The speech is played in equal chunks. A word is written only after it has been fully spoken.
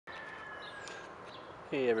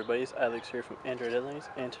Hey everybody, it's Alex here from Android Headlines,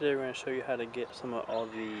 and today we're going to show you how to get some of all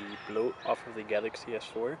the bloat off of the Galaxy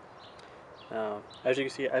S4. As you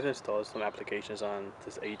can see, I've installed some applications on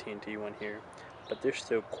this AT&T one here, but there's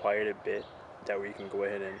still quite a bit that we can go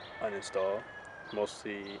ahead and uninstall.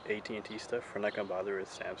 Mostly AT&T stuff. We're not going to bother with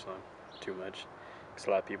Samsung too much, because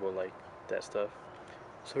a lot of people like that stuff.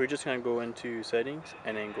 So we're just going to go into settings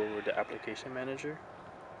and then go over to application manager,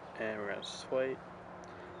 and we're going to swipe.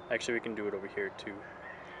 Actually, we can do it over here too.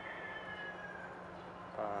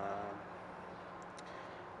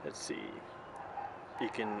 Let's see, you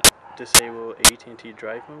can disable AT&T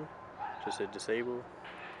drive mode. Just hit disable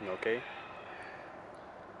and OK.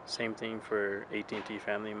 Same thing for AT&T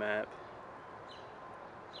family map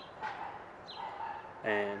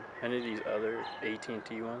and any of these other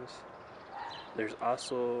AT&T ones. There's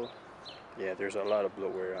also, there's a lot of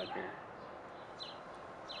bloatware on here.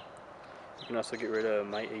 You can also get rid of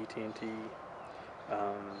my AT&T.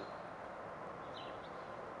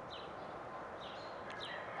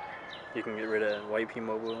 You can get rid of YP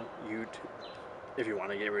Mobile, YouTube, if you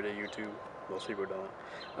want to get rid of YouTube. Most people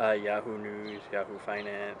don't. Yahoo News, Yahoo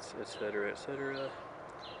Finance, etc., etc.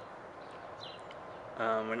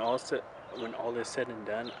 When all is said and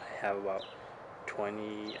done, I have about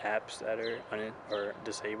 20 apps that are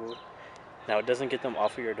disabled. Now it doesn't get them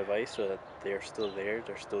off of your device, so that they're still there.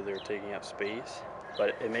 They're still there taking up space,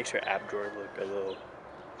 but it makes your app drawer look a little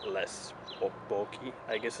less bulky,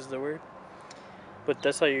 I guess is the word. But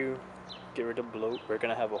that's how you get rid of bloat. We're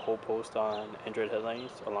going to have a whole post on Android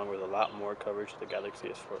Headlines along with a lot more coverage of the Galaxy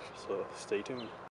S4, so stay tuned.